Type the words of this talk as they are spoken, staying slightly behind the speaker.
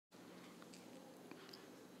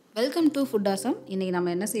Welcome to food awesome. இன்றைக்கி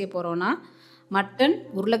நம்ம என்ன செய்ய போகிறோன்னா மட்டன்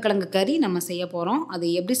உருளைக்கிழங்கு கறி நம்ம செய்ய போகிறோம். அது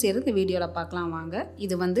எப்படி செய்கிறது வீடியோவில் பார்க்கலாம் வாங்க.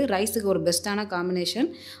 இது வந்து ரைஸுக்கு ஒரு பெஸ்ட்டான காம்பினேஷன்.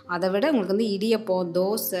 அதை விட உங்களுக்கு வந்து இடியப்பம்,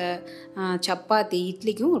 தோசை, சப்பாத்தி,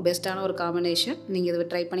 இட்லிக்கும் ஒரு பெஸ்ட்டான ஒரு காம்பினேஷன். நீங்கள் இதை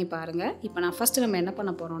ட்ரை பண்ணி பாருங்கள். இப்போ நான் ஃபஸ்ட்டு நம்ம என்ன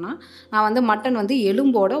பண்ண போகிறோன்னா, நான் வந்து மட்டன் வந்து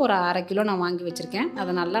எலும்போட ஒரு 1/2 கிலோ நான் வாங்கி வச்சுருக்கேன்.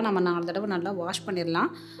 அதை நல்லா நம்ம 4 தடவை நல்லா வாஷ் பண்ணிடலாம்.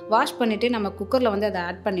 வாஷ் பண்ணிவிட்டு நம்ம குக்கரில் வந்து அதை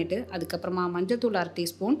ஆட் பண்ணிவிட்டு அதுக்கப்புறமா மஞ்சள்தூள் 1/2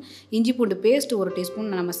 டீஸ்பூன், இஞ்சி பூண்டு பேஸ்ட் 1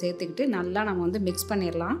 டீஸ்பூன் நம்ம சேர்த்துக்கிட்டு நல்லா நம்ம வந்து மிக்ஸ்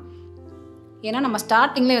பண்ணிடலாம். ஏன்னா நம்ம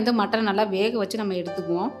ஸ்டார்டிங்லேயே வந்து மட்டனை நல்லா வேக வச்சு நம்ம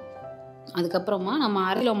எடுத்துக்குவோம். அதுக்கப்புறமா நம்ம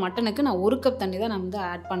 1/2 கிலோ மட்டனுக்கு நான் 1 கப் தண்ணி தான் நம்ம வந்து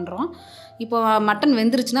ஆட் பண்ணுறோம். இப்போ மட்டன்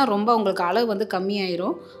வெந்துருச்சுன்னா ரொம்ப உங்களுக்கு அளவு வந்து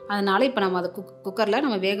கம்மியாயிரும். அதனால் இப்போ நம்ம அதை குக்கரில்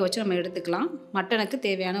நம்ம வேக வச்சு நம்ம எடுத்துக்கலாம். மட்டனுக்கு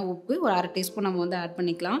தேவையான உப்பு ஒரு 1/2 டீஸ்பூன் நம்ம வந்து ஆட்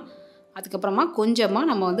பண்ணிக்கலாம். அதுக்கப்புறமா கொஞ்சமாக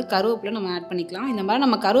நம்ம வந்து கருவேப்பிலை நம்ம ஆட் பண்ணிக்கலாம். இந்த மாதிரி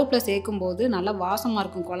நம்ம கருவேப்பிலை சேர்க்கும்போது நல்லா வாசமாக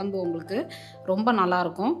இருக்கும் குழம்பு, உங்களுக்கு ரொம்ப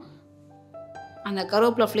நல்லாயிருக்கும். அந்த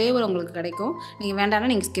கருவேப்பிலை ஃப்ளேவர் உங்களுக்கு கிடைக்கும். நீங்கள் வேண்டாம்னா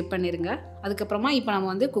நீங்கள் ஸ்கிப் பண்ணிடுங்க. அதுக்கப்புறமா இப்போ நம்ம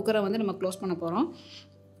வந்து குக்கரை வந்து நம்ம க்ளோஸ் பண்ண போகிறோம்.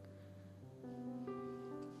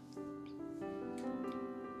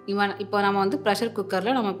 இப்போ நம்ம வந்து ப்ரெஷர்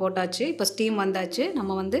குக்கரில் நம்ம போட்டாச்சு. இப்போ ஸ்டீம் வந்தாச்சு.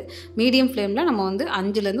 நம்ம வந்து மீடியம் ஃப்ளேமில் நம்ம வந்து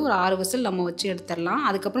 5லேருந்து ஒரு 6 விசில் நம்ம வச்சு எடுத்துடலாம்.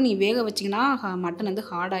 அதுக்கப்புறம் நீ வேக வச்சிங்கன்னா மட்டன் வந்து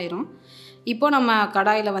ஹார்டாயிரும். இப்போ நம்ம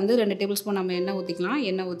கடாயில் வந்து 2 டேபிள் ஸ்பூன் நம்ம எண்ணெய் ஊற்றிக்கலாம்.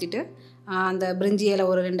 எண்ணெய் ஊற்றிட்டு அந்த பிரிஞ்சி இலை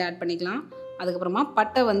ஒரு 2 ஆட் பண்ணிக்கலாம். அதுக்கப்புறமா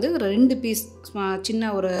பட்டை வந்து 2 பீஸ் சின்ன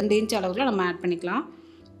ஒரு 2 இன்ச் அளவில் நம்ம ஆட் பண்ணிக்கலாம்.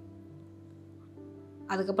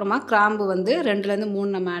 அதுக்கப்புறமா கிராம்பு வந்து 2லேருந்து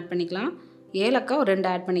 3 நம்ம ஆட் பண்ணிக்கலாம். ஏலக்காய் ஒரு 2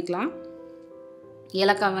 ஆட் பண்ணிக்கலாம்.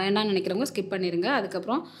 ஏலக்காய் வேண்டாம்னு நினைக்கிறவங்க ஸ்கிப் பண்ணிடுங்க.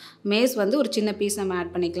 அதுக்கப்புறம் மேஸ் வந்து ஒரு சின்ன பீஸ் நம்ம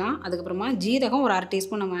ஆட் பண்ணிக்கலாம். அதுக்கப்புறமா ஜீரகம் ஒரு 1/2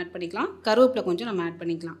 டீஸ்பூன் நம்ம ஆட் பண்ணிக்கலாம். கருவேப்பிலை கொஞ்சம் நம்ம ஆட்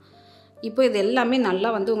பண்ணிக்கலாம். இப்போ இது எல்லாமே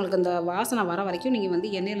நல்லா வந்து உங்களுக்கு அந்த வாசனை வர வரைக்கும் நீங்கள் வந்து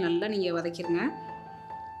எண்ணெயில் நல்லா நீங்கள் வதக்கிடுங்க.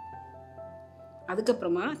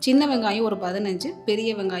 அதுக்கப்புறமா சின்ன வெங்காயம் ஒரு 15, பெரிய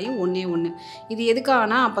வெங்காயம் 1. இது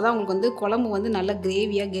எதுக்காகனா அப்போ தான் உங்களுக்கு வந்து குழம்பு வந்து நல்ல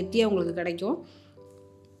கிரேவியாக கெட்டியாக உங்களுக்கு கிடைக்கும்.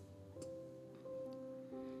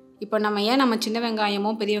 இப்போ நம்ம சின்ன வெங்காயமோ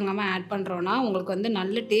பெரிய வெங்காயமோ ஆட் பண்ணுறோன்னா உங்களுக்கு வந்து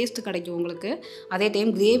நல்ல டேஸ்ட்டு கிடைக்கும் உங்களுக்கு. அதே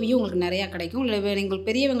டைம் கிரேவியும் உங்களுக்கு நிறையா கிடைக்கும். இல்லை உங்களுக்கு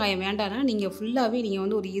பெரிய வெங்காயம் வேண்டாம்னா நீங்கள் ஃபுல்லாகவே நீங்கள்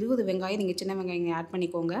வந்து ஒரு 20 வெங்காயம் நீங்கள் சின்ன வெங்காயம் ஆட்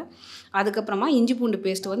பண்ணிக்கோங்க. அதுக்கப்புறமா இஞ்சி பூண்டு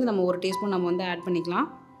பேஸ்ட்டு வந்து நம்ம 1 டீஸ்பூன் நம்ம வந்து ஆட் பண்ணிக்கலாம்.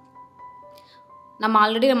 நம்ம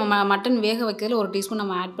ஆல்ரெடி நம்ம மட்டன் வேக வைக்கிறதுல 1 டீஸ்பூன்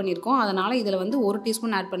நம்ம ஆட் பண்ணியிருக்கோம். அதனால் இதில் வந்து 1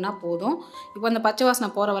 டீஸ்பூன் ஆட் பண்ணால் போதும். இப்போ அந்த பச்சை வாசனை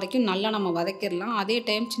போகிற வரைக்கும் நல்லா நம்ம வதக்கிடலாம். அதே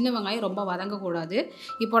டைம் சின்ன வெங்காயம் ரொம்ப வதங்கக்கூடாது.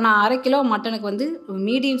 இப்போ நான் 1/2 கிலோ மட்டனுக்கு வந்து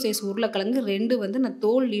மீடியம் சைஸ் உருளைக்கிழங்கு 2 வந்து நான்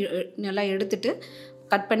தோல் நல்லா எடுத்துகிட்டு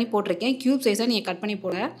கட் பண்ணி போட்டிருக்கேன். க்யூப் சைஸாக நீங்கள் கட் பண்ணி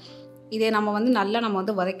போட. இதே நம்ம வந்து நல்லா நம்ம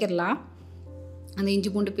வந்து வதக்கிடலாம். அந்த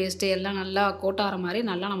இஞ்சி பூண்டு பேஸ்ட்டு எல்லாம் நல்லா கோட்டாகிற மாதிரி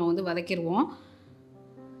நல்லா நம்ம வந்து வதக்கிடுவோம்.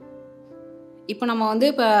 இப்போ நம்ம வந்து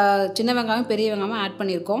இப்போ சின்ன வெங்காயம் பெரிய வெங்காயம் ஆட்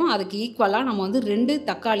பண்ணியிருக்கோம். அதுக்கு ஈக்குவலாக நம்ம வந்து 2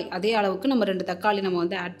 தக்காளி, அதே அளவுக்கு நம்ம 2 தக்காளி நம்ம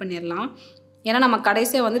வந்து ஆட் பண்ணிடலாம். ஏன்னா நம்ம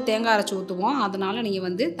கடைசியாக வந்து தேங்காய் அரைச்சி ஊற்றுவோம். அதனால் நீங்கள்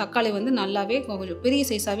வந்து தக்காளி வந்து நல்லாவே கொஞ்சம் பெரிய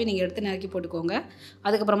சைஸாகவே நீங்கள் எடுத்து நறுக்கி போட்டுக்கோங்க.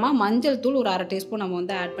 அதுக்கப்புறமா மஞ்சள் தூள் ஒரு 1/2 டீஸ்பூன் நம்ம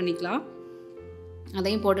வந்து ஆட் பண்ணிக்கலாம்.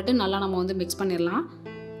 அதையும் போட்டுட்டு நல்லா நம்ம வந்து மிக்ஸ் பண்ணிடலாம்.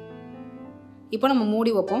 இப்போ நம்ம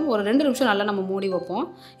மூடி வைப்போம். ஒரு 2 நிமிஷம் நல்லா நம்ம மூடி வைப்போம்.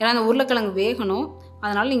 ஏன்னா அந்த உருளைக்கிழங்கு வேகணும்.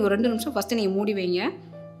 அதனால் நீங்கள் ஒரு 2 நிமிஷம் ஃபஸ்ட்டு நீங்கள் மூடி வைங்க.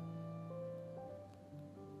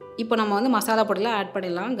 இப்போ நம்ம வந்து மசாலா பொடியெலாம் ஆட்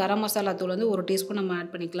பண்ணிடலாம். கரம் மசாலா தூள் வந்து 1 டீஸ்பூன் நம்ம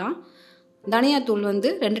ஆட் பண்ணிக்கலாம். தனியாத்தூள்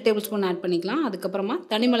வந்து 2 டேபிள் ஸ்பூன் ஆட் பண்ணிக்கலாம். அதுக்கப்புறமா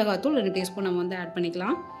தனி மிளகாத்தூள் 2 டீஸ்பூன் நம்ம வந்து ஆட்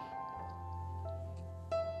பண்ணிக்கலாம்.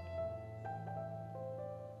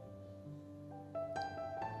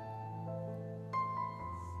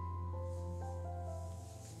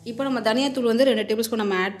 இப்போ நம்ம தனியாத்தூள் வந்து 2 டேபிள் ஸ்பூன்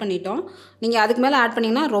நம்ம ஆட் பண்ணிட்டோம். நீங்கள் அதுக்கு மேலே ஆட்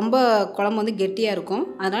பண்ணிங்கன்னா ரொம்ப குழம்பு வந்து கெட்டியாக இருக்கும்.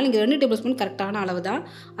 அதனால் நீங்கள் 2 டேபிள் ஸ்பூன் கரெக்டான அளவு தான்.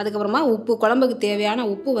 அதுக்கப்புறமா உப்பு, குழம்புக்கு தேவையான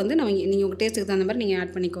உப்பு வந்து நீங்கள் உங்கள் டேஸ்ட்டுக்கு தகுந்த மாதிரி நீங்கள்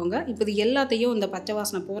ஆட் பண்ணிக்கோங்க. இப்போ இது எல்லாத்தையும் இந்த பச்சை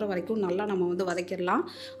வாசனை போகிற வரைக்கும் நல்லா நம்ம வந்து வதக்கிடலாம்.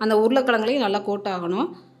 அந்த உருளைக்கிழங்குலையும் நல்லா கோட் ஆகணும்.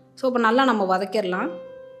 ஸோ இப்போ நல்லா நம்ம வதக்கிடலாம்.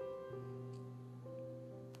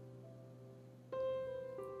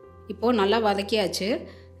 இப்போது நல்லா வதக்கியாச்சு.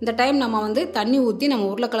 இந்த டைம் நம்ம வந்து தண்ணி ஊற்றி நம்ம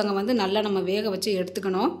உருளைக்கிழங்கை வந்து நல்லா நம்ம வேக வச்சு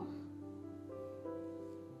எடுத்துக்கணும்.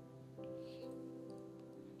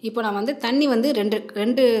 இப்போ நான் வந்து தண்ணி வந்து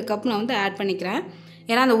 2 கப் நான் வந்து ஆட் பண்ணிக்கிறேன்.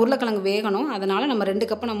 ஏன்னா அந்த உருளைக்கிழங்கு வேகணும். அதனால் நம்ம 2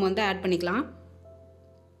 கப்பு நம்ம வந்து ஆட் பண்ணிக்கலாம்.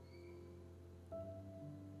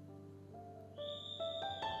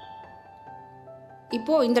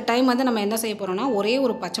 இப்போது இந்த டைம் வந்து நம்ம என்ன செய்ய போகிறோம்னா, ஒரே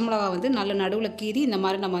ஒரு பச்சை மிளகா வந்து நல்ல நடுவில் கீறி இந்த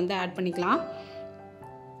மாதிரி நம்ம வந்து ஆட் பண்ணிக்கலாம்.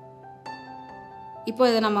 இப்போ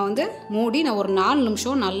இதை நம்ம வந்து மூடி நான் ஒரு 4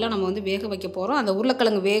 நிமிஷம் நல்லா நம்ம வந்து வேக வைக்க போகிறோம். அந்த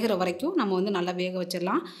உருளைக்கிழங்கு வேகிற வரைக்கும் நம்ம வந்து நல்லா வேக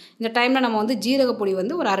வச்சிடலாம். இந்த டைமில் நம்ம வந்து ஜீரகப்பொடி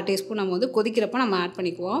வந்து ஒரு 1/2 டீஸ்பூன் நம்ம வந்து கொதிக்கிறப்ப நம்ம ஆட்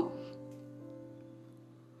பண்ணிக்குவோம்.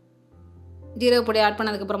 ஜீரக பொடி ஆட்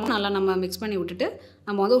பண்ணதுக்கப்புறமா நல்லா நம்ம மிக்ஸ் பண்ணி விட்டுட்டு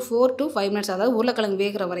நம்ம வந்து 4 to 5 மினிட்ஸ், அதாவது உருளைக்கிழங்கு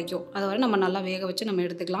வேகிற வரைக்கும், அது வரை நம்ம நல்லா வேக வச்சு நம்ம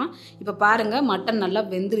எடுத்துக்கலாம். இப்போ பாருங்கள் மட்டன் நல்லா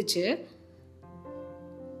வெந்துருச்சு.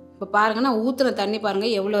 இப்போ பாருங்கள் நான் ஊற்றுன தண்ணி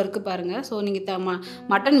பாருங்கள் எவ்வளோ இருக்குது பாருங்கள். ஸோ நீங்கள்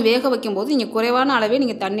மட்டன் வேக வைக்கும்போது நீங்கள் குறைவான அளவே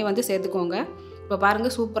நீங்கள் தண்ணி வந்து சேர்த்துக்கோங்க. இப்போ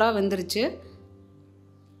பாருங்கள் சூப்பராக வெந்துருச்சு.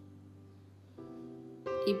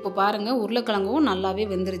 இப்போ பாருங்கள் உருளைக்கிழங்கும் நல்லாவே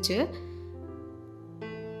வெந்துருச்சு.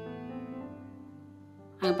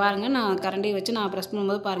 பாருங்கள் நான் கரண்டியை வச்சு நான் ப்ரெஸ்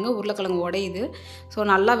பண்ணும்போது பாருங்கள் உருளைக்கிழங்கு உடையுது. ஸோ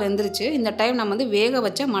நல்லா வெந்துருச்சு. இந்த டைம் நம்ம வந்து வேக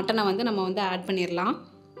வச்ச மட்டனை வந்து நம்ம வந்து ஆட் பண்ணிடலாம்.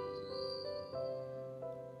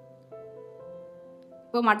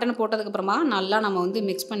 இப்போ மட்டன் போட்டதுக்கப்புறமா நல்லா நம்ம வந்து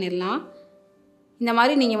மிக்ஸ் பண்ணிடலாம். இந்த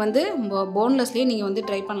மாதிரி நீங்கள் வந்து போன்லெஸ்லேயே நீங்கள் வந்து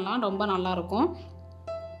ட்ரை பண்ணலாம், ரொம்ப நல்லாயிருக்கும்.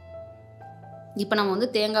 இப்போ நம்ம வந்து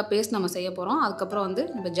தேங்காய் பேஸ்ட் நம்ம செய்ய போகிறோம். அதுக்கப்புறம் வந்து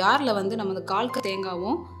இப்போ ஜாரில் வந்து நம்ம வந்து 1/4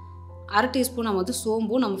 தேங்காவும் 1/2 டீஸ்பூன் நம்ம வந்து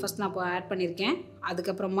சோம்பும் நம்ம ஃபஸ்ட் நான் இப்போ ஆட் பண்ணியிருக்கேன்.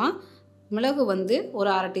 அதுக்கப்புறமா மிளகு வந்து ஒரு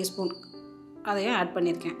 1/2 டீஸ்பூன் அதையும் ஆட்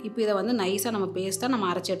பண்ணியிருக்கேன். இப்போ இதை வந்து நைஸாக நம்ம பேஸ்ட்டாக நம்ம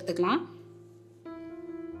அரைச்சி எடுத்துக்கலாம்.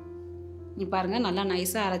 பாருங்கள் நல்லா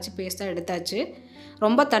நைஸாக அரைச்சி பேஸ்ட்டாக எடுத்தாச்சு.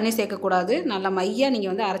 ரொம்ப தண்ணி சேர்க்கக்கூடாது, நல்லா மையாக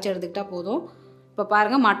நீங்கள் வந்து அரைச்சி எடுத்துக்கிட்டால் போதும். இப்போ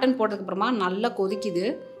பாருங்கள் மட்டன் போட்டதுக்கப்புறமா நல்லா கொதிக்குது,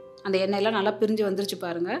 அந்த எண்ணெயெல்லாம் நல்லா பிரிஞ்சு வந்துருச்சு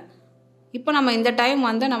பாருங்கள். இப்போ நம்ம இந்த டைம்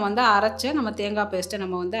வந்து நம்ம வந்து அரைச்ச நம்ம தேங்காய் பேஸ்ட்டை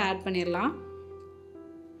நம்ம வந்து ஆட் பண்ணிடலாம்.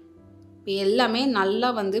 இப்போ எல்லாமே நல்லா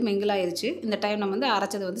வந்து மிங்கிள் ஆயிடுச்சு. இந்த டைம் நம்ம வந்து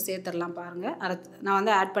அரைச்சதை வந்து சேர்த்துடலாம். பாருங்கள் நான்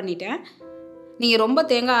வந்து ஆட் பண்ணிட்டேன். நீங்கள் ரொம்ப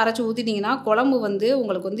தேங்காய் அரைச்சி ஊற்றிட்டிங்கன்னா குழம்பு வந்து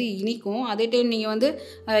உங்களுக்கு வந்து இனிக்கும். அதே டைம் நீங்கள் வந்து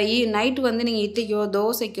நைட்டு வந்து நீங்கள் இட்லிக்கோ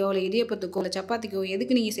தோசைக்கோ இல்லை இடியப்பத்துக்கோ இல்லை சப்பாத்திக்கோ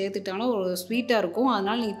எதுக்கு நீங்கள் சேர்த்துட்டாலும் ஒரு ஸ்வீட்டாக இருக்கும்.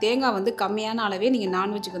 அதனால் நீங்கள் தேங்காய் வந்து கம்மியான அளவே நீங்கள்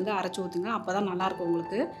நான்வெஜ்ஜுக்கு வந்து அரைச்சி ஊற்றுங்க, அப்போ தான் நல்லாயிருக்கும்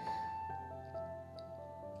உங்களுக்கு.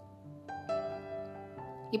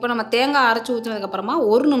 இப்போ நம்ம தேங்காய் அரைச்சி ஊற்றினதுக்கப்புறமா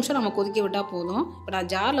 1 நிமிஷம் நம்ம கொதிக்க விட்டால் போதும். இப்போ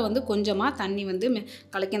நான் ஜாரில் வந்து கொஞ்சமாக தண்ணி வந்து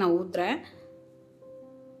கலக்கி நான் ஊற்றுறேன்.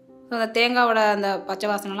 அந்த தேங்காயோட அந்த பச்சை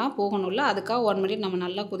வாசனைலாம் போகணும்ல, அதுக்காக 1 மினிட் நம்ம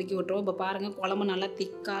நல்லா கொதிக்க விட்டுருவோம். இப்போ பாருங்கள் குழம்பு நல்லா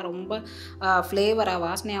திக்காக ரொம்ப ஃப்ளேவராக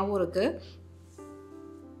வாசனையாகவும் இருக்குது.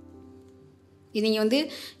 இது நீங்கள் வந்து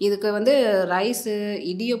இதுக்கு வந்து ரைஸு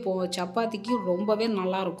இடியப்பம் சப்பாத்திக்கு ரொம்பவே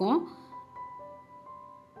நல்லாயிருக்கும்.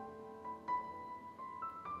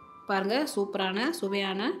 பாருங்கள் சூப்பரான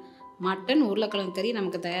சுவையான மட்டன் உருளைக்கிழங்கு கறி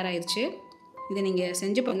நமக்கு தயாராகிடுச்சு. இதை நீங்கள்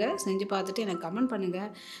செஞ்சு பார்த்துட்டு எனக்கு கமெண்ட்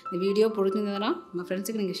பண்ணுங்கள். இந்த வீடியோ பிடிச்சிருந்ததுன்னா உங்கள்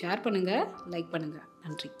ஃப்ரெண்ட்ஸுக்கு நீங்கள் ஷேர் பண்ணுங்கள், லைக் பண்ணுங்கள்.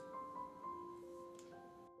 நன்றி.